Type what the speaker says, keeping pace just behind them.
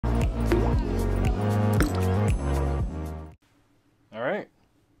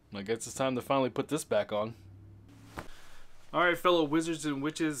I guess it's time to finally put this back on. Alright, fellow wizards and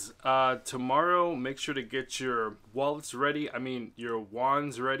witches, tomorrow make sure to get your wallets ready, your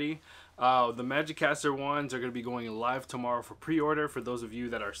wands ready. The Magic Caster Wands are going to be going live tomorrow for pre-order for those of you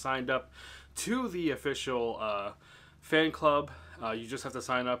that are signed up to the official fan club. You just have to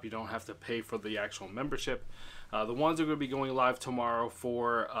sign up, you don't have to pay for the actual membership. The wands are going to be going live tomorrow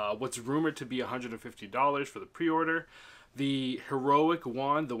for what's rumored to be $150 for the pre-order. The Heroic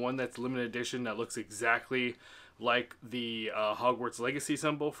Wand, the one that's limited edition that looks exactly like the Hogwarts Legacy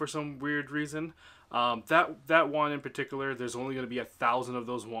symbol for some weird reason. That wand in particular, there's only going to be 1,000 of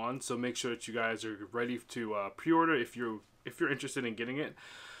those wands, so make sure that you guys are ready to pre-order if you're interested in getting it.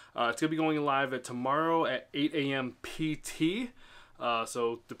 It's going to be going live tomorrow at 8 a.m. PT,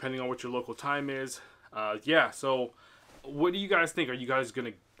 so depending on what your local time is. Yeah, so what do you guys think? Are you guys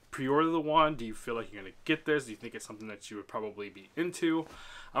going to pre-order the wand? Do you feel like you're going to get this? Do you think it's something that you would probably be into?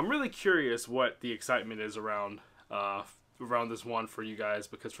 I'm really curious what the excitement is around this wand for you guys,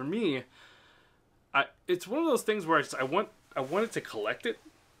 because for me, it's one of those things where I wanted to collect it.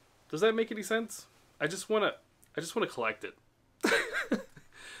 Does that make any sense? I just want to collect it.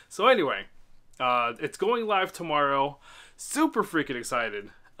 So anyway, it's going live tomorrow. Super freaking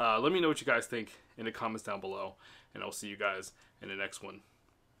excited. Let me know what you guys think in the comments down below, and I'll see you guys in the next one.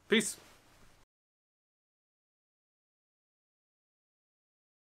 Peace.